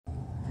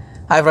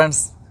Hi friends,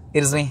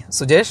 it is me,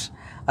 Sujesh.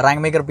 Rank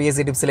Maker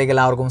PSC ടിപ്സിലേക്ക്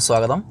എല്ലാവർക്കും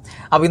സ്വാഗതം.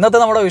 അപ്പോൾ ഇന്നത്തെ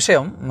നമ്മുടെ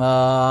വിഷയം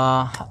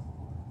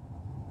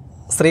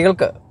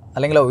സ്ത്രീകൾക്ക്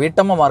അല്ലെങ്കിൽ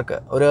വീട്ടമ്മമാർക്ക്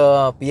ഒരു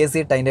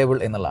PSC ടൈം ടേബിൾ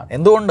എന്നുള്ളതാണ്.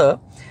 എന്തുകൊണ്ട്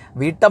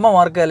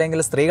വീട്ടമ്മമാർക്ക്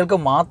അല്ലെങ്കിൽ സ്ത്രീകൾക്ക്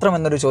മാത്രം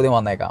എന്നൊരു ചോദ്യം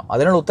വന്നേക്കാം.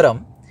 അതിനുള്ള ഉത്തരം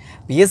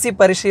PSC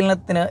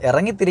പരിശീലനത്തിന്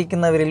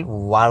ഇറങ്ങിത്തിരിക്കുന്നവരിൽ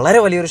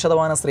വളരെ വലിയൊരു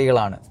ശതമാനം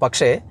സ്ത്രീകളാണ്.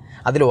 പക്ഷേ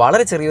അതിൽ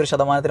വളരെ ചെറിയൊരു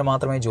ശതമാനത്തിന്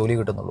മാത്രമേ ജോലി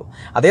കിട്ടുന്നുള്ളൂ.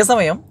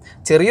 അതേസമയം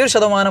ചെറിയൊരു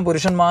ശതമാനം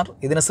പുരുഷന്മാർ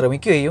ഇതിന്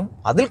ശ്രമിക്കുകയും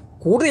അതിൽ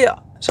കൂടിയ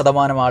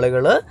ശതമാനം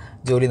ആളുകൾ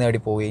ജോലി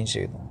നേടിപ്പോവുകയും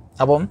ചെയ്യുന്നു.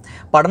 അപ്പം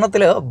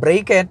പഠനത്തിൽ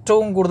ബ്രേക്ക്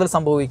ഏറ്റവും കൂടുതൽ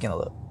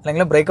സംഭവിക്കുന്നത്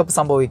അല്ലെങ്കിൽ ബ്രേക്കപ്പ്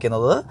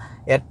സംഭവിക്കുന്നത്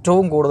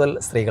ഏറ്റവും കൂടുതൽ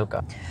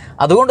സ്ത്രീകൾക്കാണ്.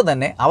 അതുകൊണ്ട്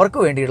തന്നെ അവർക്ക്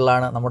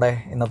വേണ്ടിയിട്ടുള്ളതാണ് നമ്മുടെ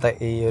ഇന്നത്തെ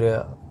ഈ ഒരു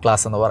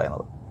ക്ലാസ് എന്ന്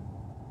പറയുന്നത്.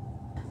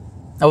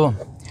 അപ്പം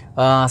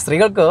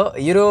സ്ത്രീകൾക്ക്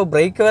ഈ ഒരു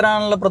ബ്രേക്ക്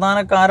വരാനുള്ള പ്രധാന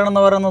കാരണം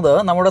എന്ന് പറയുന്നത്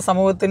നമ്മുടെ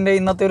സമൂഹത്തിൻ്റെ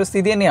ഇന്നത്തെ ഒരു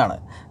സ്ഥിതി തന്നെയാണ്.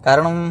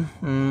 കാരണം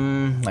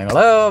നിങ്ങൾ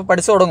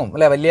പഠിച്ചു തുടങ്ങും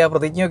അല്ലേ, വലിയ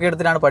പ്രതിജ്ഞയൊക്കെ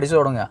എടുത്തിട്ടാണ് പഠിച്ചു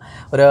തുടങ്ങുക.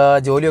 ഒരു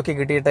ജോലിയൊക്കെ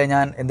കിട്ടിയിട്ട്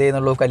ഞാൻ എന്ത്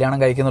ചെയ്യുന്നുള്ളൂ, കല്യാണം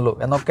കഴിക്കുന്നുള്ളൂ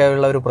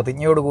എന്നൊക്കെയുള്ള ഒരു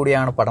പ്രതിജ്ഞയോട്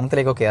കൂടിയാണ്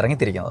പഠനത്തിലേക്കൊക്കെ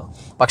ഇറങ്ങിത്തിരിക്കുന്നത്.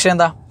 പക്ഷേ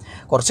എന്താ,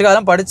 കുറച്ചു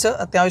കാലം പഠിച്ച്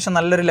അത്യാവശ്യം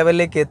നല്ലൊരു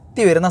ലെവലിലേക്ക്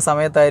എത്തി വരുന്ന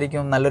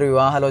സമയത്തായിരിക്കും നല്ലൊരു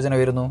വിവാഹാലോചന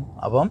വരുന്നു.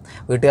 അപ്പം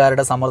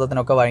വീട്ടുകാരുടെ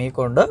സമ്മർദ്ദത്തിനൊക്കെ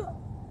വഴങ്ങിക്കൊണ്ട്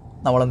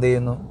നമ്മളെന്ത്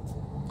ചെയ്യുന്നു,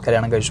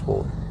 കല്യാണം കഴിച്ചു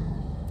പോകുന്നു.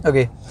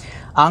 ഓക്കെ,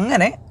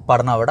 അങ്ങനെ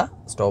പഠനം അവിടെ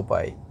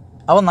സ്റ്റോപ്പായി.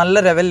 അപ്പോൾ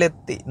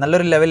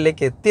നല്ലൊരു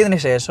ലെവലിലേക്ക് എത്തിയതിന്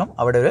ശേഷം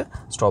അവിടെ ഒരു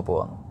സ്റ്റോപ്പ്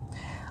വന്നു.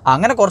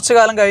 അങ്ങനെ കുറച്ച്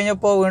കാലം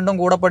കഴിഞ്ഞപ്പോൾ വീണ്ടും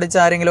കൂടെ പഠിച്ച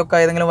ആരെങ്കിലുമൊക്കെ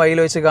ഏതെങ്കിലും വഴിയിൽ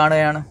വെച്ച്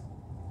കാണുകയാണ്.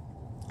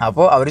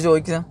 അപ്പോൾ അവർ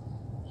ചോദിക്കും,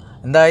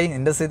 എന്തായി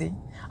നിൻ്റെ സ്ഥിതി?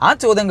 ആ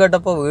ചോദ്യം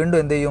കേട്ടപ്പോൾ വീണ്ടും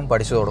എന്ത് ചെയ്യും,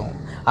 പഠിച്ചു തുടങ്ങും.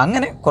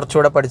 അങ്ങനെ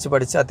കുറച്ചുകൂടെ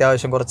പഠിച്ച്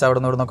അത്യാവശ്യം കുറച്ച്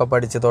അവിടെ നിന്നൊക്കെ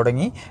പഠിച്ച്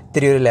തുടങ്ങി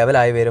ഇത്തിരി ഒരു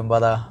ലെവലായി വരുമ്പോൾ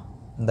അതാ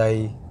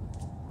എന്തായി,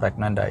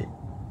 പ്രഗ്നൻ്റായി.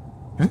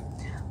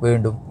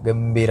 വീണ്ടും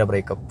ഗംഭീര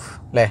ബ്രേക്കപ്പ്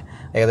അല്ലേ.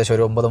 ഏകദേശം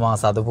ഒരു 9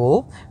 മാസം അത്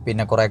പോവും.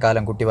 പിന്നെ കുറേ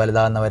കാലം കുട്ടി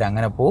വലുതാകുന്നവർ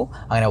അങ്ങനെ പോവും.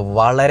 അങ്ങനെ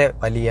വളരെ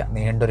വലിയ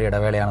നീണ്ടൊരു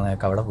ഇടവേളയാണ്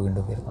നിങ്ങൾക്ക് അവിടെ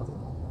വീണ്ടും വരുന്നത്.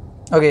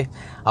 ഓക്കെ,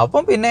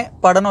 അപ്പം പിന്നെ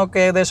പഠനമൊക്കെ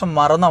ഏകദേശം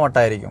മറന്ന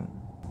മട്ടായിരിക്കും.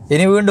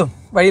 ഇനി വീണ്ടും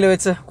വഴിയിൽ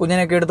വെച്ച്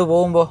കുഞ്ഞിനെയൊക്കെ എടുത്ത്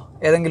പോകുമ്പോൾ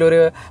ഏതെങ്കിലും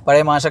ഒരു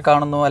പഴയ മാഷെ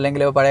കാണുന്നു,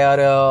 അല്ലെങ്കിൽ പഴയ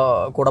ഒരു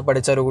കൂടെ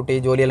പഠിച്ച ഒരു കുട്ടി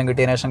ജോലിയെല്ലാം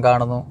കിട്ടിയതിന് ശേഷം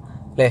കാണുന്നു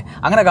അല്ലേ.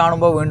 അങ്ങനെ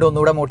കാണുമ്പോൾ വീണ്ടും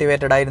ഒന്നുകൂടെ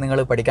മോട്ടിവേറ്റഡ് ആയിട്ട്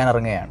നിങ്ങൾ പഠിക്കാൻ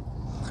ഇറങ്ങുകയാണ്.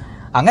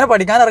 അങ്ങനെ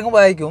പഠിക്കാൻ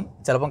ഇറങ്ങുമ്പോഴായിരിക്കും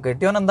ചിലപ്പം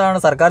കെട്ടിയോൻ എന്താണ്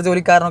സർക്കാർ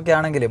ജോലിക്കാരനൊക്കെ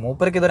ആണെങ്കിൽ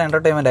മൂപ്പർക്ക് ഇതൊരു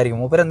എൻ്റർടൈൻമെൻ്റ് ആയിരിക്കും.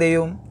 മൂപ്പരെന്ത്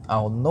ചെയ്യും,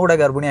 ഒന്നുകൂടെ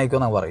ഗർഭിണി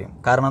ആയിക്കുമെന്നാണ് പറയും.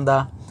 കാരണം എന്താ,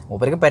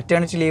 മൂപ്പർക്ക്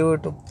പെറ്റേണിറ്റി ലീവ്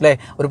കിട്ടും അല്ലേ.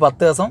 ഒരു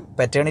 10 ദിവസം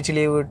പെറ്റേണിറ്റി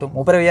ലീവ് കിട്ടും.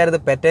 മൂപ്പര് വിചാരിത്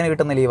പെറ്റേന്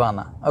കിട്ടുന്ന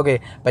ലീവാണ്. ഓക്കെ,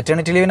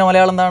 പെറ്റേണിറ്റി ലീവിൻ്റെ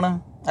മലയാളം എന്താണ്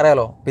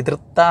അറിയാലോ,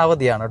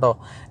 പിതൃത്വാവധിയാണ് കേട്ടോ.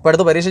 ഇപ്പോൾ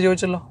അടുത്ത് പരീക്ഷ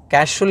ചോദിച്ചല്ലോ,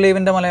 കാഷ്വൽ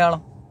ലീവിൻ്റെ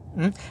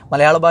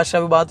മലയാള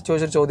ഭാഷാ വിഭാഗത്തിൽ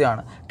ചോദിച്ചൊരു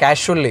ചോദ്യമാണ്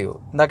കാഷ്വൽ ലീവ്.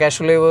 എന്താ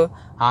കാഷ്വൽ ലീവ്?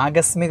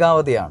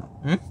 ആകസ്മികാവധിയാണ്.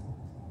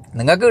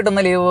 നിങ്ങൾക്ക് കിട്ടുന്ന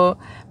ലീവ്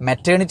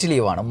മെറ്റേണിറ്റി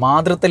ലീവാണ്,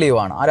 മാതൃത്വ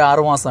ലീവാണ്. ആ ഒരു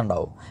 6 മാസം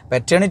ഉണ്ടാവും.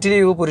 പെറ്റേണിറ്റി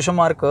ലീവ്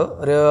പുരുഷന്മാർക്ക്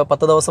ഒരു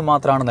 10 ദിവസം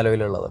മാത്രമാണ്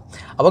നിലവിലുള്ളത്.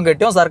 അപ്പം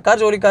കെട്ടിയോ സർക്കാർ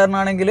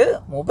ജോലിക്കാരനാണെങ്കിൽ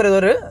മൂപ്പർ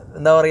ഇതൊരു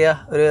എന്താ പറയുക,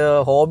 ഒരു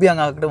ഹോബി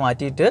അങ്ങാക്കിട്ട്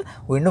മാറ്റിയിട്ട്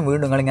വീണ്ടും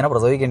നിങ്ങളിങ്ങനെ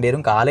പ്രസവിക്കേണ്ടി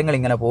വരും.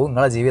 കാലങ്ങളിങ്ങനെ പോകും,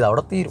 നിങ്ങളുടെ ജീവിതം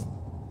അവിടെ തീരും.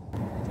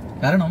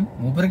 കാരണം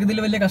മൂപ്പർക്ക് ഇതിൽ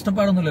വലിയ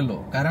കഷ്ടപ്പാടൊന്നുമില്ലല്ലോ.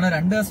 കാരണം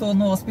 2 ദിവസം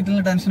ഒന്ന്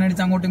ഹോസ്പിറ്റലിൽ ടെൻഷൻ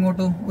അടിച്ച് അങ്ങോട്ടും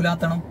ഇങ്ങോട്ടും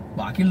ഉലാത്തണം,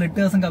 ബാക്കിയുള്ള 8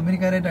 ദിവസം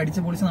കമ്പനിക്കാരായിട്ട്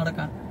അടിച്ച് പൊളിച്ച്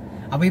നടക്കാം.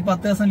 അപ്പോൾ ഈ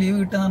 10 ദിവസം ലീവ്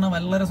കിട്ടുക എന്ന്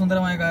പറഞ്ഞാൽ വളരെ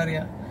സുന്ദരമായ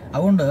കാര്യമാണ്.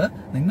 അതുകൊണ്ട്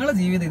നിങ്ങളുടെ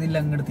ജീവിതം ഇതിൽ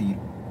അങ്ങോട്ട്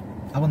തീരും.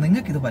 അപ്പോൾ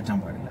നിങ്ങൾക്കിത് പറ്റാൻ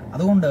പാടില്ല.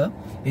 അതുകൊണ്ട്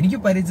എനിക്ക്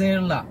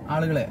പരിചയമുള്ള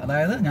ആളുകളെ,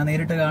 അതായത് ഞാൻ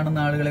നേരിട്ട് കാണുന്ന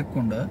ആളുകളെ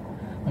കൊണ്ട്,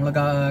 നമ്മൾ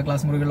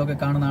ക്ലാസ് മുറികളിലൊക്കെ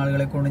കാണുന്ന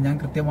ആളുകളെ കൊണ്ട് ഞാൻ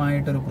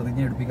കൃത്യമായിട്ടൊരു പ്രതിജ്ഞ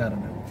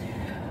എടുപ്പിക്കാറുണ്ട്.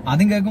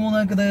 ആദ്യം കേൾക്കുമ്പോൾ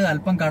നിങ്ങൾക്കിത്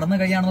അല്പം കടന്നു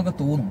കഴിയാണെന്നൊക്കെ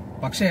തോന്നും.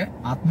 പക്ഷേ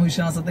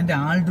ആത്മവിശ്വാസത്തിന്റെ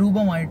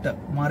ആൾരൂപമായിട്ട്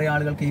മാറിയ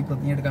ആളുകൾക്ക് ഈ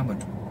പ്രതിജ്ഞ എടുക്കാൻ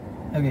പറ്റും.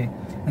 ഓക്കെ,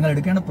 നിങ്ങൾ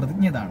എടുക്കേണ്ട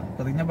പ്രതിജ്ഞ ഇതാണ്.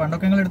 പ്രതിജ്ഞ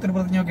പണ്ടൊക്കെ നിങ്ങൾ എടുത്തൊരു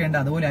പ്രതിജ്ഞയൊക്കെ ഉണ്ട്,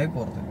 അതുപോലെ ആയി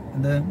പോർത്ത്.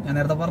 എന്ത് ഞാൻ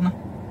നേരത്തെ പറഞ്ഞ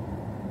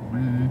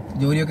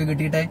ജോലിയൊക്കെ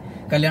കിട്ടിയിട്ടേ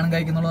കല്യാണം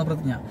കഴിക്കുന്നുള്ള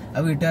പ്രതിജ്ഞ,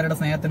 അത് വീട്ടുകാരുടെ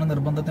സ്നേഹത്തിനും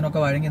നിർബന്ധത്തിനൊക്കെ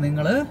വഴങ്ങി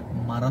നിങ്ങൾ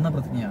മറന്ന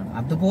പ്രതിജ്ഞയാണ്.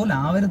 അതുപോലെ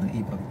ആവരുത് ഈ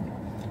പ്രതിജ്ഞ.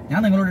 ഞാൻ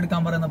നിങ്ങളോട്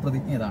എടുക്കാൻ പറയുന്ന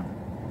പ്രതിജ്ഞ ഇതാണ്.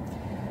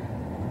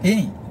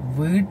 ഇനി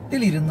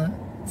വീട്ടിലിരുന്ന്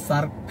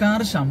സർക്കാർ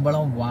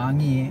ശമ്പളം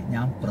വാങ്ങിയേ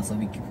ഞാൻ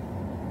പ്രസവിക്കും.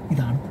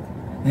 ഇതാണ്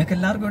നിങ്ങൾക്ക്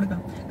എല്ലാവർക്കും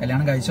എടുക്കാം.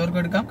 കല്യാണം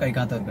കഴിച്ചവർക്കും എടുക്കാം,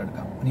 കഴിക്കാത്തവർക്കും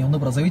എടുക്കാം. ഇനി ഒന്ന്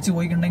പ്രസവിച്ചു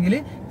പോയിട്ടുണ്ടെങ്കിൽ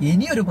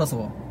ഇനിയൊരു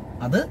പ്രസവം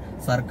അത്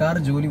സർക്കാർ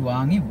ജോലി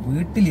വാങ്ങി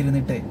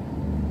വീട്ടിലിരുന്നിട്ട്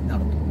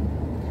നടത്തും.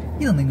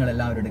 ഇത് നിങ്ങൾ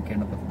എല്ലാവരും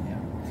എടുക്കേണ്ട പ്രതിജ്ഞയാണ്.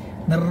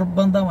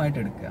 നിർബന്ധമായിട്ട്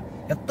എടുക്കുക.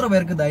 എത്ര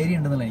പേർക്ക് ധൈര്യം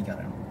ഉണ്ടെന്നുള്ള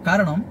എനിക്കറിയണം.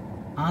 കാരണം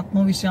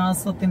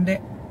ആത്മവിശ്വാസത്തിന്റെ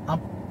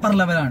അപ്പർ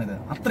ലെവലാണിത്.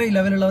 അത്രയും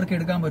ലെവലുള്ളവർക്ക്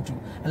എടുക്കാൻ പറ്റൂ.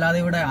 അല്ലാതെ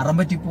ഇവിടെ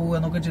അറമ്പറ്റി പോവുക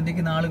എന്നൊക്കെ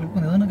ചിന്തിക്കുന്ന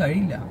ആളുകൾക്ക് ഇതൊന്നും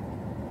കഴിയില്ല.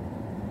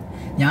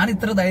 ഞാൻ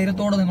ഇത്ര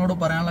ധൈര്യത്തോടെ നിങ്ങളോട്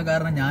പറയാനുള്ള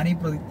കാരണം, ഞാൻ ഈ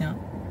പ്രതിജ്ഞ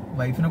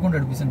വൈഫിനെ കൊണ്ട്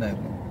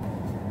എടുപ്പിച്ചിട്ടുണ്ടായിരുന്നു.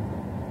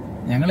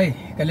 ഞങ്ങളെ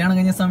കല്യാണം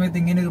കഴിഞ്ഞ സമയത്ത്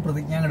ഇങ്ങനെ ഒരു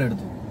പ്രതിജ്ഞ അങ്ങോട്ട്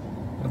എടുത്തു.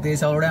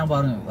 പ്രത്യേകിച്ച് അവളോട് ഞാൻ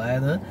പറഞ്ഞു,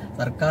 അതായത്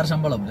സർക്കാർ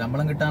ശമ്പളം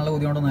കിട്ടാനുള്ള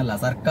ബുദ്ധിമുട്ടൊന്നുമല്ല,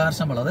 സർക്കാർ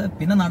ശമ്പളം അത്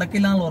പിന്നെ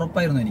നടക്കില്ല എന്നുള്ള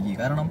ഉറപ്പായിരുന്നു എനിക്ക്.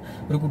 കാരണം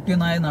ഒരു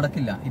കുട്ടിയൊന്നായി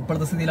നടക്കില്ല,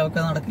 ഇപ്പോഴത്തെ സ്ഥിതിയിൽ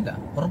അവൾക്ക് നടക്കില്ല,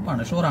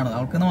 ഉറപ്പാണ്, ഷുവറാണ്.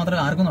 അവൾക്കെന്ന്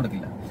മാത്രമല്ല ആർക്കും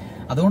നടക്കില്ല.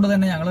 അതുകൊണ്ട്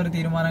തന്നെ ഞങ്ങളൊരു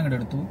തീരുമാനം അങ്ങോട്ട്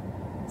എടുത്തു,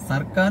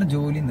 സർക്കാർ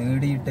ജോലി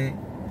നേടിയിട്ടേ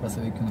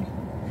പ്രസവിക്കുന്നുള്ളൂ.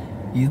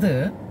 ഇത്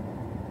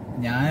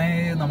ഞാൻ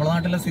നമ്മുടെ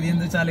നാട്ടിലെ സ്ഥിതി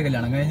എന്താ വെച്ചാൽ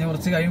കല്യാണം കഴിഞ്ഞ്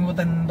കുറച്ച് കഴിയുമ്പോൾ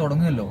തന്നെ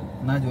തുടങ്ങുമല്ലോ,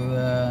 എന്നാ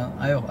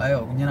ആയോ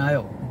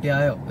കുഞ്ഞനായോ,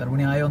 കുട്ടിയായോ,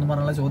 ഗർഭിണി ആയോ എന്ന്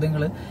പറഞ്ഞുള്ള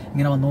ചോദ്യങ്ങൾ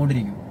ഇങ്ങനെ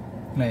വന്നുകൊണ്ടിരിക്കും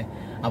അല്ലേ.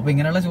 അപ്പൊ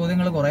ഇങ്ങനെയുള്ള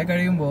ചോദ്യങ്ങൾ കുറെ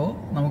കഴിയുമ്പോൾ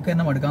നമുക്ക്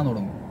തന്നെ മടുക്കാൻ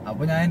തുടങ്ങും.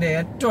 അപ്പൊ ഞാൻ എൻ്റെ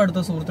ഏറ്റവും അടുത്ത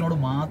സുഹൃത്തിനോട്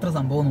മാത്രം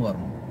സംഭവം എന്ന്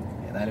പറഞ്ഞു,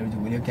 ഏതായാലും ഒരു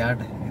ജോലിയൊക്കെ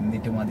ആട്ടെ,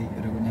 എന്തിട്ട് മതി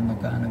ഒരു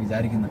കുഞ്ഞെന്നൊക്കെയാണ്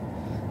വിചാരിക്കുന്നത്.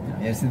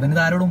 ഇവനിത്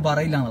ആരോടും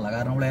പറയില്ല എന്നുള്ള,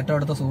 കാരണം നമ്മൾ ഏറ്റവും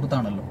അടുത്ത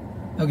സുഹൃത്താണല്ലോ.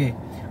 ഓക്കെ,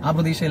 ആ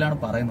പ്രതീക്ഷയിലാണ്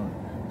പറയുന്നത്.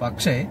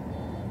 പക്ഷേ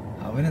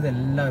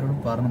അവനിതെല്ലാവരോടും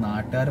പറഞ്ഞ്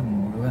നാട്ടുകാർ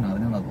മുഴുവൻ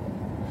അതിനെന്നാ തോന്നുന്നു.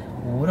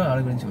 ഓരോ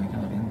ആളുകളും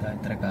ചോദിക്കണം, എന്താ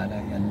ഇത്ര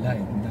കാലമായി, അല്ല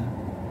എന്താ,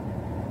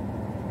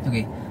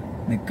 ഓക്കെ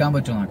നിൽക്കാൻ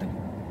പറ്റുമോ നാട്ടിൽ,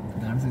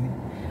 ഇതാണ് സ്ഥിതി.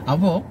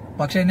 അപ്പോൾ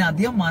പക്ഷെ എന്നെ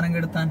അധികം മാനം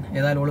കെടുത്താൻ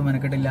ഏതായാലും ഓള്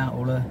മെനക്കെട്ടില്ല.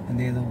 ഓള്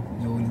എന്ത് ചെയ്തു,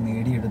 ജോലി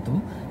നേടിയെടുത്തു.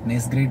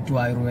 നെക്സ്റ്റ് ഗ്രേഡ് ടു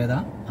ആയുർവേദ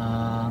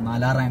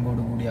 4ാം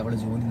റാങ്കോട് കൂടി അവൾ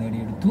ജോലി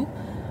നേടിയെടുത്തു.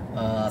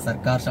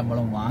 സർക്കാർ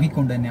ശമ്പളം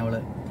വാങ്ങിക്കൊണ്ട് തന്നെ അവള്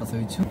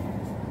പ്രസവിച്ചു.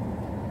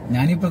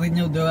 ഞാനീ പ്രതിജ്ഞ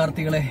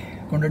ഉദ്യോഗാർത്ഥികളെ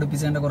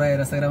കൊണ്ടെടുപ്പിച്ചതിന്റെ കുറെ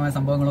രസകരമായ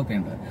സംഭവങ്ങളൊക്കെ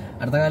ഉണ്ട്.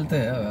 അടുത്ത കാലത്ത്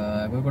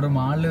കോഴിക്കോട്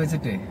മാളിൽ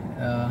വെച്ചിട്ട്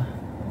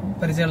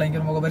പരിചയമുള്ള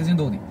എനിക്കൊരു മുഖപരിചയം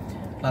തോന്നി,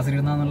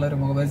 ക്ലാസ്സിലിരുന്നുള്ള ഒരു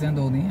മുഖപരിചയം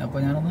തോന്നി. അപ്പോൾ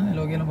ഞാനൊന്ന്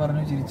ലോകിയെല്ലാം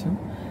പറഞ്ഞു, ചിരിച്ചു.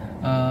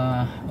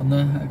 ഒന്ന്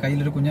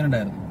കയ്യിലൊരു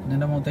കുഞ്ഞനുണ്ടായിരുന്നു,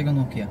 കുഞ്ഞിന്റെ മുഖത്തേക്ക്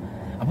നോക്കിയ.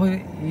 അപ്പോൾ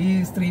ഈ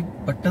സ്ത്രീ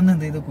പെട്ടെന്ന്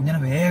എന്ത് ചെയ്തു, കുഞ്ഞിനെ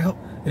വേഗം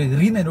ഒരു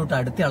എറിയുന്നതിലോട്ട്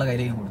അടുത്ത ആളെ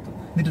കയ്യിലേക്കും കൊടുത്തു.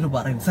 എന്നിട്ടൊരു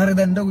പറയും, സാർ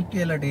ഇത് എന്റെ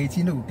കുട്ടിയല്ല,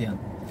 ടേച്ചീന്റെ കുട്ടിയാണ്.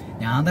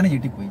 ഞാൻ തന്നെ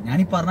ഞെട്ടിപ്പോയി.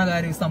 ഞാനീ പറഞ്ഞ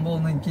കാര്യം, ഈ സംഭവം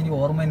ഒന്നും എനിക്ക്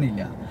ഓർമ്മ തന്നെ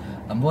ഇല്ല.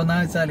 സംഭവം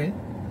എന്താണെന്ന് വെച്ചാൽ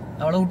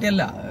അവളെ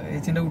കുട്ടിയല്ല,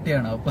 ചേച്ചിന്റെ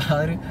കുട്ടിയാണ്.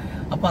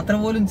 അപ്പൊ അത്ര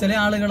പോലും ചില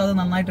ആളുകൾ അത്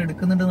നന്നായിട്ട്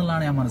എടുക്കുന്നുണ്ട്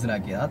എന്നുള്ളതാണ് ഞാൻ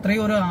മനസ്സിലാക്കിയത്.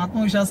 അത്രയും ഒരു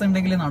ആത്മവിശ്വാസം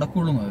ഉണ്ടെങ്കിലേ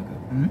നടക്കുള്ളൂ നിങ്ങൾക്ക്.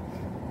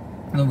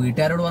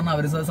 വീട്ടുകാരോട് പറഞ്ഞാൽ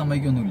അവർ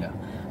സമ്മതിക്കൊന്നുമില്ല.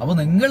 അപ്പോൾ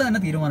നിങ്ങൾ തന്നെ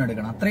തീരുമാനം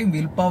എടുക്കണം. അത്രയും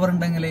വിൽ പവർ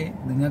ഉണ്ടെങ്കിലേ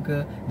നിങ്ങൾക്ക്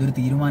ഇതൊരു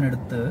തീരുമാനം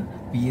എടുത്ത്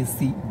PSC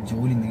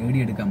ജോലി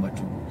നേടിയെടുക്കാൻ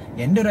പറ്റും.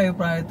 എൻ്റെ ഒരു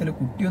അഭിപ്രായത്തിൽ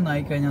കുട്ടിയൊന്നും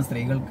ആയിക്കഴിഞ്ഞാൽ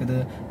സ്ത്രീകൾക്ക് ഇത്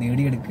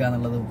നേടിയെടുക്കുക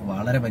എന്നുള്ളത്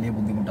വളരെ വലിയ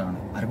ബുദ്ധിമുട്ടാണ്.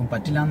 ആർക്കും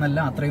പറ്റില്ല എന്നല്ല,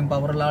 അത്രയും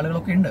പവറുള്ള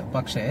ആളുകളൊക്കെ ഉണ്ട്.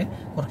 പക്ഷേ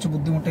കുറച്ച്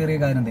ബുദ്ധിമുട്ടേറിയ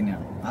കാര്യം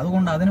തന്നെയാണ്.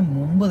 അതുകൊണ്ട് അതിന്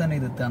മുമ്പ് തന്നെ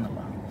ഇത് എത്തുക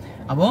എന്നുള്ളതാണ്.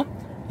 അപ്പോൾ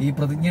ഈ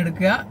പ്രതിജ്ഞ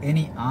എടുക്കുക.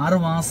 ഇനി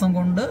 6 മാസം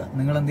കൊണ്ട്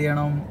നിങ്ങൾ എന്ത്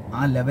ചെയ്യണം,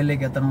 ആ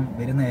ലെവലിലേക്ക് എത്തണം.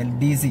 വരുന്ന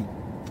LDC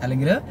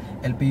അല്ലെങ്കിൽ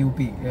LPUP,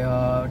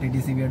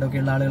 TTC BEd ഒക്കെ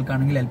ഉള്ള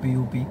ആളുകൾക്കാണെങ്കിൽ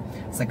LPUP,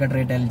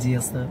 സെക്രട്ടേറിയറ്റ്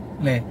LGS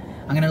അല്ലേ,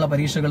 അങ്ങനെയുള്ള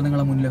പരീക്ഷകൾ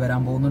നിങ്ങളെ മുന്നിൽ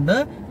വരാൻ പോകുന്നുണ്ട്.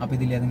 അപ്പോൾ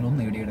ഇതിൽ ഏതെങ്കിലും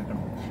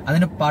നേടിയെടുക്കണം.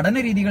 അതിന്റെ പഠന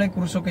രീതികളെ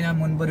കുറിച്ചൊക്കെ ഞാൻ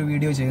മുൻപൊരു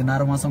വീഡിയോ ചെയ്തിട്ടുണ്ട്.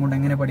 6 മാസം കൊണ്ട്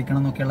എങ്ങനെ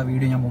പഠിക്കണം എന്നൊക്കെയുള്ള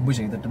വീഡിയോ ഞാൻ മുമ്പ്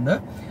ചെയ്തിട്ടുണ്ട്.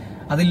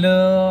 അതിൽ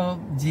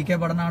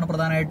GK പഠനമാണ്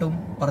പ്രധാനമായിട്ടും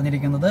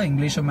പറഞ്ഞിരിക്കുന്നത്.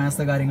 ഇംഗ്ലീഷ്,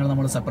 മാത്സ് കാര്യങ്ങൾ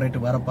നമ്മൾ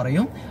സെപ്പറേറ്റ് വേറെ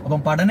പറയും.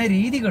 അപ്പം പഠന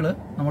രീതികൾ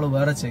നമ്മൾ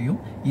വേറെ ചെയ്യും.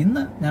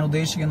 ഇന്ന് ഞാൻ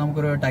ഉദ്ദേശിക്കുന്നത്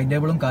നമുക്കൊരു ടൈം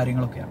ടേബിളും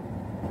കാര്യങ്ങളൊക്കെയാണ്.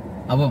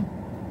 അപ്പം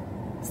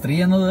സ്ത്രീ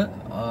എന്നത്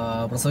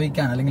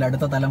പ്രസവിക്കാൻ അല്ലെങ്കിൽ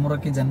അടുത്ത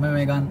തലമുറയ്ക്ക്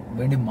ജന്മമേകാൻ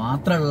വേണ്ടി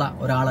മാത്രമുള്ള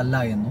ഒരാളല്ല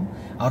എന്നും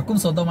അവർക്കും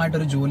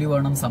സ്വന്തമായിട്ടൊരു ജോലി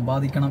വേണം,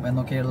 സമ്പാദിക്കണം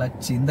എന്നൊക്കെയുള്ള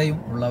ചിന്തയും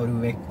ഉള്ള ഒരു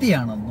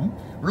വ്യക്തിയാണെന്നും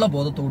ഉള്ള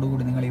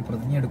ബോധത്തോടുകൂടി നിങ്ങൾ ഈ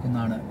പ്രതിജ്ഞ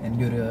എടുക്കുന്നതാണ്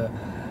എൻ്റെ ഒരു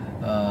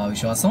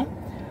വിശ്വാസം.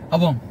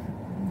 അപ്പം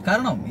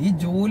കാരണം ഈ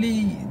ജോലി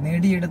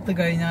നേടിയെടുത്തു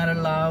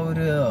കഴിഞ്ഞാലുള്ള ആ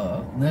ഒരു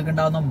നിങ്ങൾക്ക്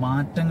ഉണ്ടാകുന്ന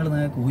മാറ്റങ്ങൾ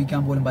നിങ്ങൾക്ക്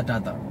ഊഹിക്കാൻ പോലും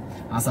പറ്റാത്തതാണ്.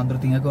 ആ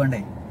സംതൃപ്തി നിങ്ങൾക്ക്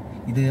വേണ്ടേ?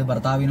 ഇത്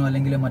ഭർത്താവിനോ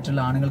അല്ലെങ്കിൽ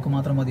മറ്റുള്ള ആണുങ്ങൾക്ക്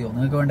മാത്രം മതിയോ?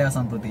 നിങ്ങൾക്ക് വേണ്ടേ ആ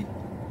സംതൃപ്തി?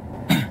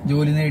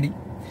 ജോലി നേടി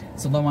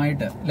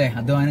സ്വന്തമായിട്ട് അല്ലെ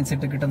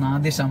അധ്വാനിച്ചിട്ട് കിട്ടുന്ന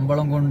ആദ്യ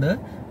ശമ്പളം കൊണ്ട്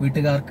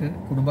വീട്ടുകാർക്ക്,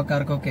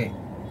 കുടുംബക്കാർക്കൊക്കെ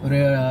ഒരു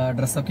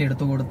ഡ്രസ്സൊക്കെ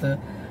എടുത്തു കൊടുത്ത്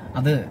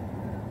അത്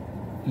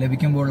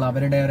ലഭിക്കുമ്പോൾ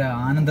അവരുടെ ഒരു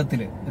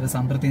ആനന്ദത്തിൽ ഒരു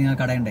സംതൃപ്തി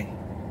നിങ്ങൾക്ക് അടയണ്ടേ?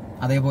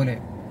 അതേപോലെ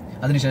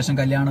അതിനുശേഷം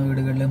കല്യാണ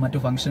വീടുകളിൽ മറ്റു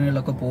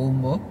ഫംഗ്ഷനുകളിലൊക്കെ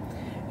പോകുമ്പോൾ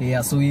ഈ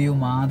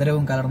അസൂയയും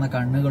ആദരവും കലർന്ന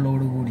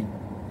കണ്ണുകളോടുകൂടി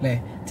അല്ലെ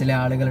ചില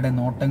ആളുകളുടെ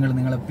നോട്ടങ്ങൾ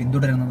നിങ്ങളെ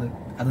പിന്തുടരുന്നത്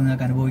അത്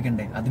നിങ്ങൾക്ക്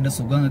അനുഭവിക്കണ്ടേ? അതിന്റെ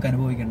സുഖം നിങ്ങൾക്ക്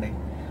അനുഭവിക്കണ്ടേ?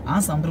 ആ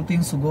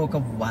സംതൃപ്തിയും സുഖവും ഒക്കെ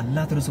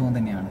വല്ലാത്തൊരു സുഖം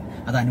തന്നെയാണ്.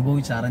 അത്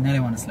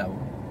അനുഭവിച്ചറിഞ്ഞാലേ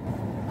മനസ്സിലാവും.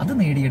 അത്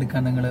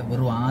നേടിയെടുക്കാൻ നിങ്ങൾ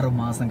വെറും 6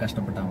 മാസം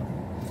കഷ്ടപ്പെട്ടാൽ മതി.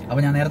 അപ്പൊ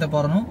ഞാൻ നേരത്തെ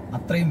പറഞ്ഞു,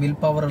 അത്രയും വിൽ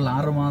പവർ ഉള്ള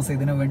 6 മാസം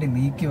ഇതിനു വേണ്ടി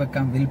നീക്കി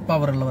വെക്കാൻ വിൽ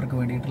പവർ ഉള്ളവർക്ക്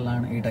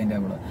വേണ്ടിയിട്ടുള്ളതാണ് ഈ ടൈം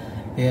ടേബിൾ.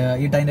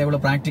 ഈ ടൈം ടേബിൾ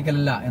പ്രാക്ടിക്കൽ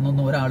അല്ല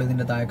എന്നൊന്നും ഒരാൾ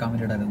ഇതിന്റെ താഴെ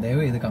കമന്റ് ഇടരുത്.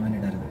 ദയവ് ചെയ്ത് കമന്റ്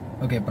ഇടരുത്.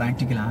 ഓക്കെ,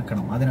 പ്രാക്ടിക്കൽ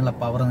ആക്കണം. അതിനുള്ള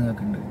പവർ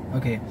നിങ്ങൾക്കുണ്ട്.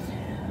 ഓക്കെ,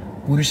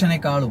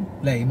 പുരുഷനേക്കാളും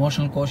അല്ലെ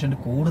ഇമോഷണൽ കോഷ്യന്റ്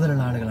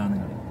കൂടുതലുള്ള ആളുകളാണ്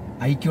നിങ്ങൾ.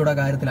 ഐക്യയുടെ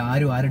കാര്യത്തിൽ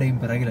ആരും ആരുടെയും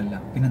പിറകിലല്ല.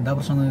 പിന്നെ എന്താ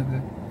പ്രശ്നം നിങ്ങൾക്ക്?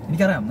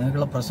 എനിക്കറിയാം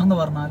നിങ്ങൾക്കുള്ള പ്രശ്നം എന്ന്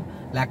പറഞ്ഞാൽ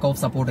ലാക്ക് ഓഫ്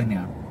സപ്പോർട്ട്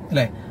തന്നെയാണ്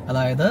അല്ലെ.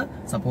 അതായത്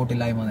സപ്പോർട്ട്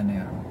ഇല്ലായ്മ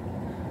തന്നെയാണ്.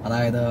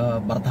 അതായത്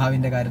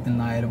ഭർത്താവിന്റെ കാര്യത്തിൽ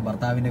നിന്നായാലും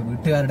ഭർത്താവിന്റെ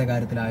വീട്ടുകാരുടെ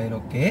കാര്യത്തിലായാലും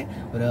ഒക്കെ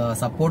ഒരു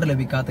സപ്പോർട്ട്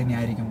ലഭിക്കാത്ത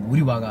തന്നെയായിരിക്കും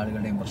ഭൂരിഭാഗം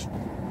ആളുകളുടെയും പ്രശ്നം.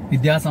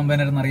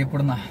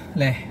 വിദ്യാസമ്പന്നരെന്നറിയപ്പെടുന്ന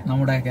അല്ലെ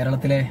നമ്മുടെ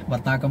കേരളത്തിലെ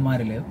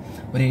ഭർത്താക്കന്മാരിൽ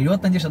ഒരു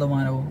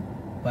 75%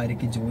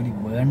 ഭാര്യയ്ക്ക് ജോലി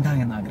വേണ്ട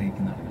എന്ന്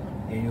ആഗ്രഹിക്കുന്ന ആളുകളാണ്.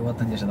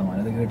 75%.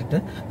 അത് കേട്ടിട്ട്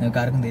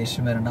നിങ്ങൾക്ക് ആർക്കും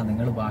ദേഷ്യം വരണ്ട.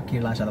 നിങ്ങൾ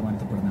ബാക്കിയുള്ള ആ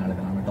ശതമാനത്തിൽ പെടുന്ന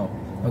ആളുകളാണ് കേട്ടോ.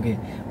 ഓക്കെ,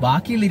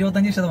 ബാക്കിയുള്ള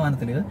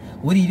 25%-ൽ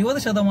ഒരു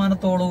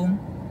 20%-ഓളവും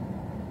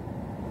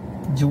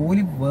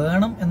ജോലി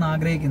വേണം എന്ന്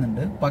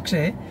ആഗ്രഹിക്കുന്നുണ്ട്. പക്ഷേ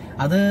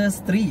അത്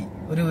സ്ത്രീ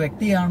ഒരു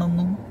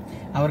വ്യക്തിയാണെന്നും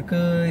അവർക്ക്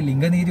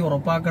ലിംഗനീതി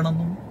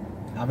ഉറപ്പാക്കണമെന്നും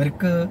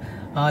അവർക്ക്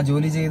ആ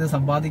ജോലി ചെയ്ത്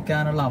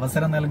സമ്പാദിക്കാനുള്ള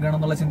അവസരം നൽകണം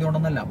എന്നുള്ള ചിന്ത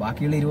കൊണ്ടൊന്നല്ല.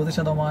 ബാക്കിയുള്ള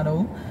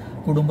 20%-വും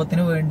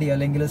കുടുംബത്തിന് വേണ്ടി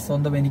അല്ലെങ്കിൽ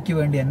സ്വന്തം എനിക്ക്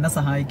വേണ്ടി എന്നെ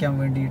സഹായിക്കാൻ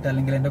വേണ്ടിയിട്ട്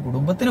അല്ലെങ്കിൽ എൻ്റെ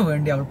കുടുംബത്തിന്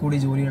വേണ്ടി അവൾക്ക് കൂടി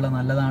ജോലിയുള്ള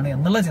നല്ലതാണ്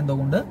എന്നുള്ള ചിന്ത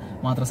കൊണ്ട്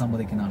മാത്രം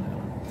സമ്മതിക്കുന്ന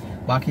ആളുകളാണ്.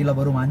 ബാക്കിയുള്ള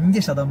വെറും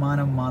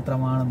 5%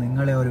 മാത്രമാണ്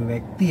നിങ്ങളെ ഒരു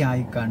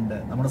വ്യക്തിയായി കണ്ട്,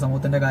 നമ്മുടെ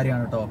സമൂഹത്തിന്റെ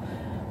കാര്യമാണ് കേട്ടോ,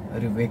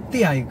 ഒരു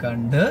വ്യക്തിയായി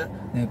കണ്ട്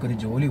നിങ്ങൾക്കൊരു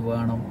ജോലി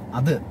വേണം.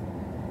 അത്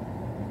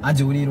ആ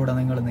ജോലിയിലൂടെ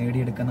നിങ്ങൾ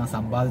നേടിയെടുക്കുന്ന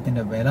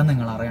സമ്പാദ്യത്തിന്റെ വില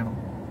നിങ്ങൾ അറിയണം.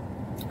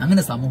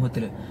 അങ്ങനെ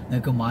സമൂഹത്തിൽ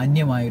നിങ്ങൾക്ക്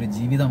മാന്യമായൊരു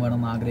ജീവിതം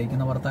വേണമെന്ന്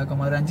ആഗ്രഹിക്കുന്ന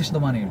ഭർത്താക്കന്മാർ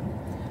 5%-ഏ ഉള്ളൂ.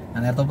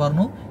 ഞാൻ നേരത്തെ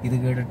പറഞ്ഞു, ഇത്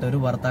കേട്ടിട്ട് ഒരു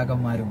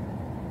ഭർത്താക്കന്മാരും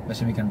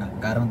വിഷമിക്കണ്ട.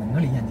 കാരണം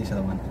നിങ്ങൾ ഈ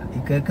 5%,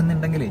 ഈ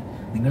കേൾക്കുന്നുണ്ടെങ്കിൽ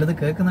നിങ്ങളിത്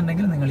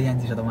കേൾക്കുന്നുണ്ടെങ്കിൽ നിങ്ങൾ ഈ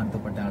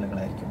 5%-പ്പെട്ട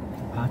ആളുകളായിരിക്കും.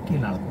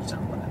 ബാക്കിയുള്ള ആളെ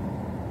കുറിച്ചാണ് പറയുന്നത്.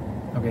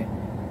 ഓക്കെ,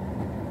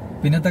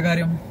 പിന്നത്തെ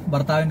കാര്യം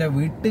ഭർത്താവിന്റെ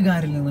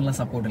വീട്ടുകാരിൽ നിന്നുള്ള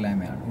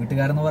സപ്പോർട്ടില്ലായ്മയാണ്.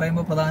 വീട്ടുകാരെന്ന്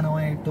പറയുമ്പോൾ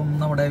പ്രധാനമായിട്ടും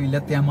നമ്മുടെ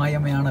വില്ലത്തി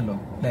അമ്മായിയമ്മയാണല്ലോ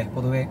അല്ലെ.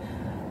 പൊതുവെ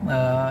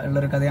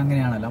ഉള്ളൊരു കഥ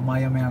അങ്ങനെയാണല്ലോ,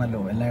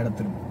 അമ്മായിയമ്മയാണല്ലോ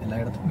എല്ലായിടത്തും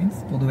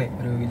മീൻസ് പൊതുവെ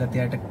ഒരു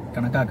വില്ലത്തിയായിട്ട്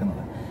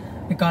കണക്കാക്കുന്നത്.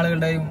 മിക്ക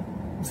ആളുകളുടെയും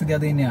സ്ഥിതി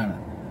അത് തന്നെയാണ്.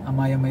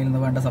 അമ്മായിയമ്മയിൽ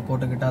നിന്ന് വേണ്ട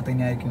സപ്പോർട്ട് കിട്ടാത്ത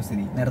തന്നെയായിരിക്കും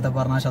സ്ഥിതി. നേരത്തെ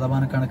പറഞ്ഞ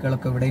ശതമാന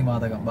കണക്കുകളൊക്കെ ഇവിടെയും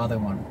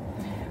ബാധകമാണ്.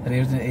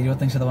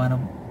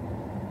 75%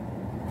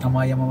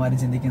 അമ്മായിയമ്മമാരും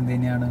ചിന്തിക്കുന്നത്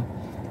തന്നെയാണ്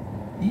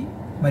ഈ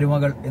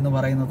മരുമകൾ എന്ന്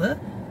പറയുന്നത്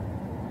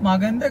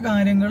മകന്റെ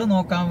കാര്യങ്ങൾ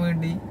നോക്കാൻ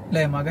വേണ്ടി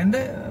അല്ലെ,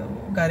 മകന്റെ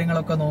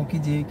കാര്യങ്ങളൊക്കെ നോക്കി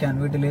ജീവിക്കാൻ,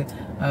 വീട്ടില്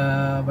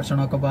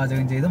ഭക്ഷണമൊക്കെ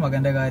പാചകം ചെയ്ത്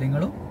മകന്റെ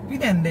കാര്യങ്ങളും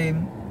പിന്നെ എന്റെയും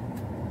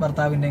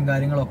ഭർത്താവിന്റെയും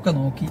കാര്യങ്ങളൊക്കെ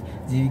നോക്കി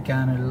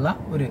ജീവിക്കാനുള്ള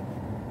ഒരു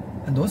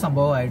എന്തോ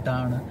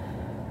സംഭവമായിട്ടാണ്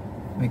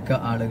മിക്ക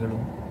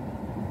ആളുകളും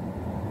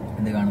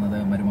എന്ത് കാണുന്നത്,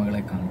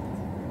 മരുമകളെ കാണുന്നത്.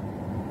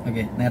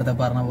 ഓക്കെ, നേരത്തെ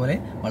പറഞ്ഞ പോലെ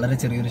വളരെ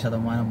ചെറിയൊരു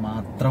ശതമാനം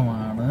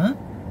മാത്രമാണ്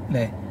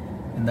അല്ലെ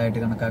എന്തായിട്ട്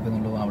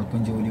കണക്കാക്കുന്നുള്ളൂ.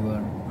 അവൾക്കും ജോലി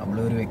വേണം,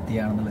 അവളും ഒരു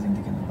വ്യക്തിയാണെന്നുള്ള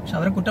ചിന്തിക്കുന്നുള്ളൂ. പക്ഷെ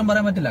അവരെ കുറ്റം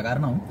പറയാൻ പറ്റില്ല.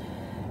 കാരണം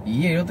ഈ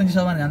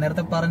 75% ഞാൻ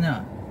നേരത്തെ പറഞ്ഞ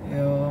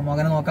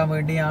മകനെ നോക്കാൻ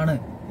വേണ്ടിയാണ്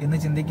എന്ന്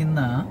ചിന്തിക്കുന്ന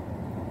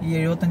ഈ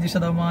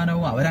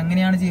 75%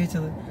 അവരങ്ങനെയാണ്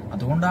ജീവിച്ചത്.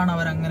 അതുകൊണ്ടാണ്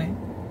അവരങ്ങനെ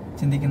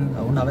ചിന്തിക്കുന്നത്.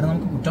 അതുകൊണ്ട് അവരെ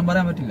നമുക്ക് കുറ്റം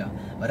പറയാൻ പറ്റില്ല.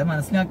 അവരെ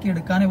മനസ്സിലാക്കി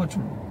എടുക്കാനേ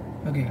പറ്റുള്ളൂ.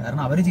 ഓക്കെ,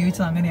 കാരണം അവർ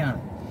ജീവിച്ചത് അങ്ങനെയാണ്.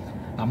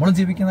 നമ്മൾ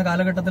ജീവിക്കുന്ന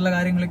കാലഘട്ടത്തിലുള്ള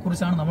കാര്യങ്ങളെ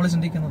കുറിച്ചാണ് നമ്മൾ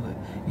ചിന്തിക്കുന്നത്.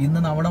 ഇന്ന്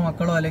നമ്മുടെ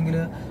മക്കളോ അല്ലെങ്കിൽ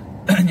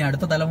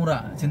അടുത്ത തലമുറ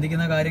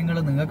ചിന്തിക്കുന്ന കാര്യങ്ങൾ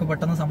നിങ്ങൾക്ക്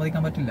പെട്ടെന്ന്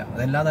സമ്മതിക്കാൻ പറ്റില്ല.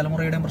 അതെല്ലാ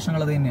തലമുറയുടെയും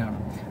പ്രശ്നങ്ങൾ അത് തന്നെയാണ്.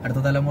 അടുത്ത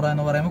തലമുറ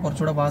എന്ന് പറയുമ്പോൾ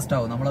കുറച്ചുകൂടെ ഫാസ്റ്റ്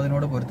ആവും. നമ്മൾ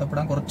അതിനോട്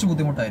പൊരുത്തപ്പെടാൻ കുറച്ച്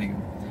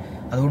ബുദ്ധിമുട്ടായിരിക്കും.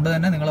 അതുകൊണ്ട്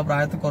തന്നെ നിങ്ങളെ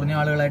പ്രായത്തിൽ കുറഞ്ഞ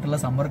ആളുകളായിട്ടുള്ള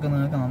സമ്പർക്കം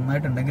നിങ്ങൾക്ക്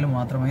നന്നായിട്ടുണ്ടെങ്കിൽ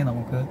മാത്രമേ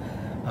നമുക്ക്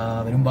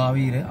വരും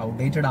ഭാവിയിൽ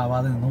ഔട്ട്ഡേറ്റഡ്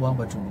ആവാതെ നിന്ന് പോകാൻ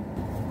പറ്റുള്ളൂ.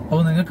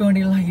 അപ്പോൾ നിങ്ങൾക്ക്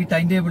വേണ്ടിയുള്ള ഈ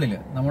ടൈം ടേബിളിൽ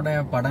നമ്മുടെ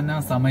പഠന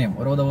സമയം,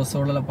 ഓരോ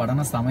ദിവസമുള്ള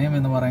പഠന സമയം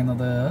എന്ന്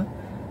പറയുന്നത്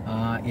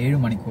 7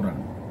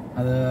 മണിക്കൂറാണ്.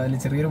 അത് അതിൽ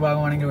ചെറിയൊരു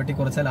ഭാഗമാണെങ്കിൽ വെട്ടി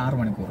കുറച്ചാൽ 6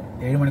 മണിക്കൂർ.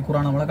 7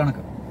 മണിക്കൂറാണ് നമ്മളെ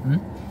കണക്ക്.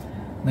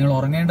 നിങ്ങൾ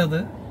ഉറങ്ങേണ്ടത്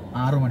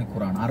 6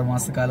 മണിക്കൂറാണ്. 6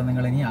 മാസക്കാലം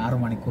നിങ്ങൾ ഇനി 6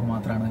 മണിക്കൂർ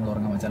മാത്രമാണ് നിങ്ങൾ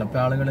ഉറങ്ങാൻ. ചിലപ്പോൾ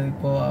ആളുകൾ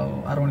ഇപ്പോൾ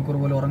 6 മണിക്കൂർ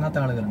പോലും ഉറങ്ങാത്ത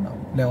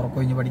ആളുകളുണ്ടാവും അല്ലെ.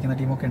 ഉറക്കൊഴിഞ്ഞ് പഠിക്കുന്ന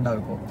ടീമൊക്കെ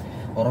ഉണ്ടാവും. ഇപ്പോൾ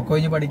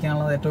ഉറക്കൊഴിഞ്ഞ്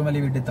പഠിക്കാനുള്ളത് ഏറ്റവും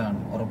വലിയ വിഡിത്താണ്.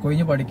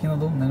 ഉറക്കൊഴിഞ്ഞ്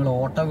പഠിക്കുന്നതും നിങ്ങൾ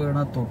ഓട്ട വീണ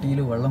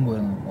തൊട്ടിയിൽ വെള്ളം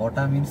കോരുന്നതും, ഓട്ട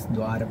മീൻസ്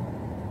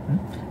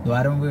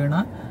ദ്വാരം വീണ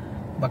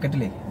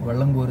ബക്കറ്റിലെ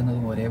വെള്ളം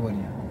കോരുന്നതും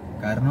ഒരേപോലെയാണ്.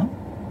 കാരണം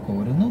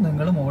കോരുന്നു,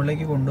 നിങ്ങൾ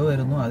മുകളിലേക്ക്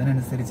കൊണ്ടുവരുന്നു,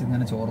 അതിനനുസരിച്ച്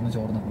ഇങ്ങനെ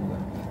ചോർന്ന് പോവുക.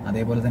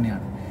 അതേപോലെ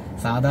തന്നെയാണ്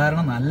സാധാരണ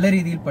നല്ല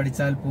രീതിയിൽ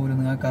പഠിച്ചാൽ പോലും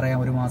നിങ്ങൾക്കറിയാം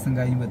 1 മാസം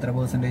കഴിയുമ്പോൾ ഇത്ര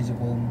 %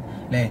 പോകും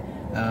അല്ലെ,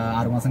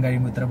 6 മാസം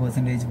കഴിയുമ്പോൾ ഇത്ര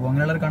 % പോകും,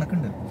 അങ്ങനെയുള്ള ഒരു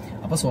കണക്കുണ്ട്.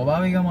 അപ്പൊ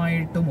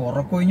സ്വാഭാവികമായിട്ടും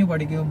ഉറക്കൊഴിഞ്ഞു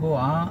പഠിക്കുമ്പോൾ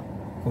ആ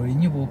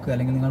കൊഴിഞ്ഞു പോക്ക്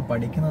അല്ലെങ്കിൽ നിങ്ങൾ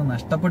പഠിക്കുന്നത്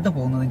നഷ്ടപ്പെട്ടു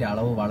പോകുന്നതിന്റെ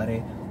അളവ് വളരെ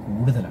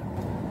കൂടുതലാണ്.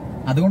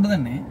 അതുകൊണ്ട്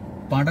തന്നെ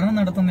പഠനം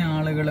നടത്തുന്ന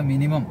ആളുകൾ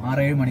മിനിമം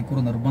 6-7 മണിക്കൂർ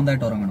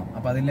നിർബന്ധമായിട്ട് ഉറങ്ങണം.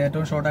 അപ്പൊ അതിൽ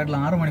ഏറ്റവും ഷോർട്ടായിട്ടുള്ള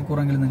 6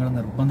 മണിക്കൂറെങ്കിലും നിങ്ങൾ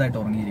നിർബന്ധമായിട്ട്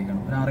ഉറങ്ങിയിരിക്കണം.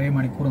 ഒരു 6-7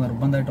 മണിക്കൂർ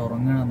നിർബന്ധമായിട്ട്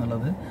ഉറങ്ങണം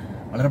എന്നുള്ളത്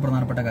വളരെ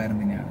പ്രധാനപ്പെട്ട കാര്യം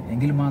തന്നെയാണ്.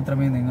 എങ്കിൽ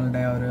മാത്രമേ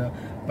നിങ്ങളുടെ ഒരു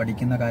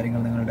പഠിക്കുന്ന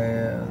കാര്യങ്ങൾ നിങ്ങളുടെ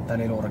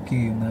തലയിൽ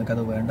ഉറക്കുകയും നിങ്ങൾക്ക്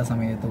അത് വേണ്ട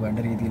സമയത്ത് വേണ്ട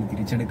രീതിയിൽ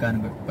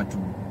തിരിച്ചെടുക്കാനും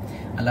പറ്റുള്ളൂ.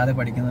 അല്ലാതെ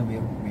പഠിക്കുന്നത്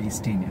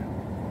വേസ്റ്റ് തന്നെയാണ്.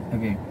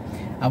 ഓക്കെ,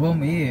 അപ്പം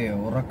ഈ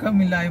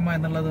ഉറക്കമില്ലായ്മ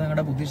എന്നുള്ളത്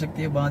നിങ്ങളുടെ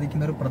ബുദ്ധിശക്തിയെ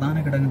ബാധിക്കുന്ന ഒരു പ്രധാന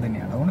ഘടകം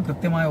തന്നെയാണ്. അതുകൊണ്ട്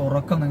കൃത്യമായ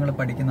ഉറക്കം നിങ്ങൾ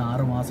പഠിക്കുന്ന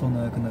 6 മാസവും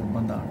നിങ്ങൾക്ക്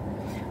നിർബന്ധമാണ്.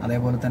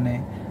 അതേപോലെ തന്നെ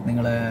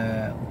നിങ്ങളെ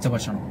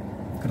ഉച്ചഭക്ഷണം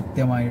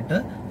കൃത്യമായിട്ട്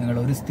നിങ്ങൾ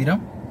ഒരു സ്ഥിരം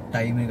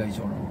ടൈമിൽ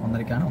കഴിച്ചോളണം.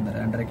 1:30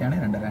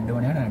 2:30 2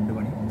 മണിയാണ് 2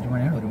 മണി 1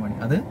 മണിയാണ് 1 മണി.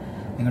 അത്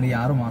നിങ്ങൾ ഈ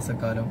 6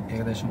 മാസക്കാലം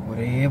ഏകദേശം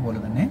ഒരേപോലെ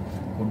തന്നെ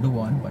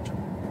കൊണ്ടുപോകാനും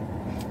പറ്റണം.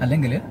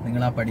 അല്ലെങ്കിൽ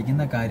നിങ്ങൾ ആ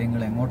പഠിക്കുന്ന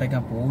കാര്യങ്ങൾ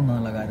എങ്ങോട്ടേക്കാണ്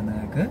പോകുന്നുള്ള കാര്യം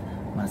നിങ്ങൾക്ക്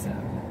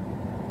മനസ്സിലാവില്ല.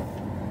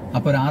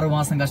 അപ്പൊ ഒരു 6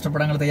 മാസം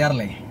കഷ്ടപ്പെടാൻ നിങ്ങൾ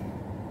തയ്യാറല്ലേ?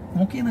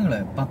 നോക്കി നിങ്ങൾ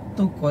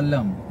 10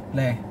 കൊല്ലം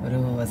അല്ലെ, ഒരു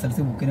SLC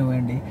ബുക്കിന്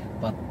വേണ്ടി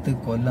 10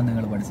 കൊല്ലം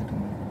നിങ്ങൾ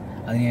പഠിച്ചിട്ടുണ്ട്.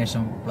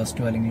 അതിനുശേഷം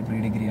 +2 അല്ലെങ്കിൽ പ്രീ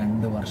ഡിഗ്രി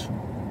 2 വർഷം,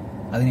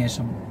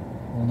 അതിനുശേഷം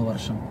 3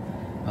 വർഷം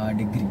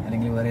ഡിഗ്രി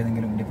അല്ലെങ്കിൽ വേറെ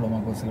ഏതെങ്കിലും ഡിപ്ലോമ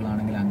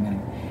കോഴ്സുകളാണെങ്കിൽ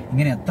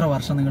ഇങ്ങനെ എത്ര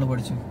വർഷം നിങ്ങൾ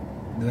പഠിച്ചു?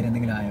 ഇതുവരെ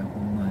എന്തെങ്കിലും ആയോ?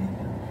 ഒന്നും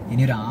ആയില്ല.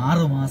 ഇനി ഒരു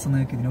 6 മാസം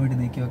നിങ്ങൾക്ക് ഇതിനു വേണ്ടി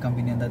നീക്കി വെക്കാൻ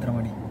പിന്നെ എന്താ എത്ര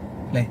മടി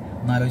അല്ലെ?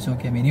 ഒന്ന് ആലോചിച്ച്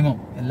നോക്കിയാൽ മിനിമം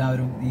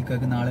എല്ലാവരും ഈ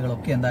കേൾക്കുന്ന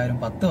ആളുകളൊക്കെ എന്തായാലും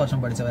 10 വർഷം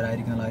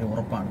പഠിച്ചവരായിരിക്കും എന്നുള്ള കാര്യം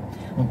ഉറപ്പാണ്.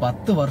 അപ്പം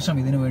 10 വർഷം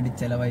ഇതിനു വേണ്ടി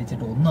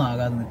ചെലവഴിച്ചിട്ട് ഒന്നും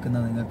ആകാതെ നിൽക്കുന്ന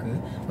നിങ്ങൾക്ക്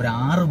ഒരു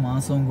 6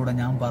 മാസവും കൂടെ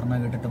ഞാൻ പറഞ്ഞ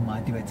കേട്ടിട്ട്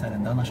മാറ്റി വെച്ചാൽ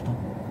എന്താ നഷ്ടം?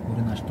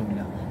 ഒരു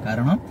നഷ്ടമില്ല.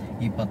 കാരണം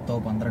ഈ 10,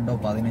 12,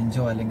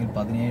 15 അല്ലെങ്കിൽ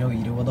 17,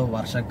 20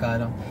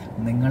 വർഷക്കാലം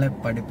നിങ്ങളെ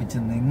പഠിപ്പിച്ച്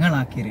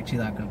നിങ്ങളാക്കിയ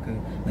രക്ഷിതാക്കൾക്ക്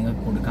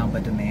നിങ്ങൾക്ക് കൊടുക്കാൻ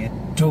പറ്റുന്ന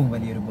ഏറ്റവും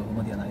വലിയൊരു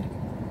ബഹുമതി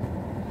അതായിരിക്കും.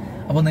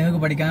 അപ്പോൾ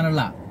നിങ്ങൾക്ക്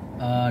പഠിക്കാനുള്ള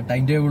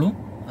ടൈം ടേബിളും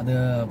അത്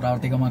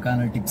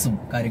പ്രാവർത്തികമാക്കാനുള്ള ടിപ്സും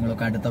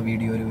കാര്യങ്ങളൊക്കെ അടുത്ത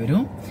വീഡിയോയിൽ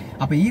വരും.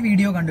 അപ്പൊ ഈ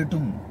വീഡിയോ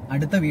കണ്ടിട്ടും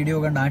അടുത്ത വീഡിയോ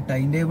കണ്ട് ആ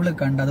ടൈം ടേബിൾ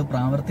കണ്ട് അത്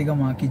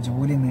പ്രാവർത്തികമാക്കി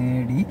ജോലി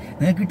നേടി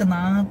നിങ്ങൾക്ക് കിട്ടുന്ന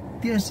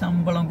ആദ്യ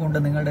ശമ്പളം കൊണ്ട്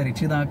നിങ്ങളുടെ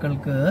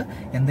രക്ഷിതാക്കൾക്ക്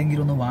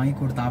എന്തെങ്കിലും ഒന്ന്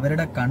വാങ്ങിക്കൊടുത്ത്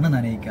അവരുടെ കണ്ണ്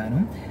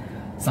നനയിക്കാനും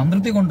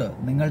സംതൃപ്തി കൊണ്ട്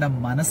നിങ്ങളുടെ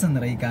മനസ്സ്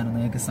നിറയിക്കാനും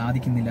നിങ്ങൾക്ക്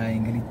സാധിക്കുന്നില്ല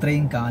എങ്കിൽ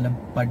ഇത്രയും കാലം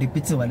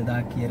പഠിപ്പിച്ച്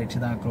വലുതാക്കിയ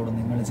രക്ഷിതാക്കളോട്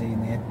നിങ്ങൾ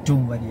ചെയ്യുന്ന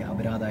ഏറ്റവും വലിയ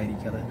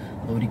അപരാധമായിരിക്കും അത്.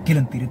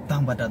 ഒരിക്കലും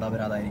തിരുത്താൻ പറ്റാത്ത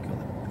അപരാധമായിരിക്കും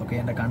അത്. ഓക്കെ,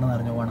 എന്റെ കണ്ണ്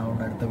നിറഞ്ഞു പോകണം.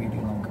 അതുകൊണ്ട് അടുത്ത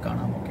വീഡിയോ നമുക്ക്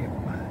കാണാം. ഓക്കെ.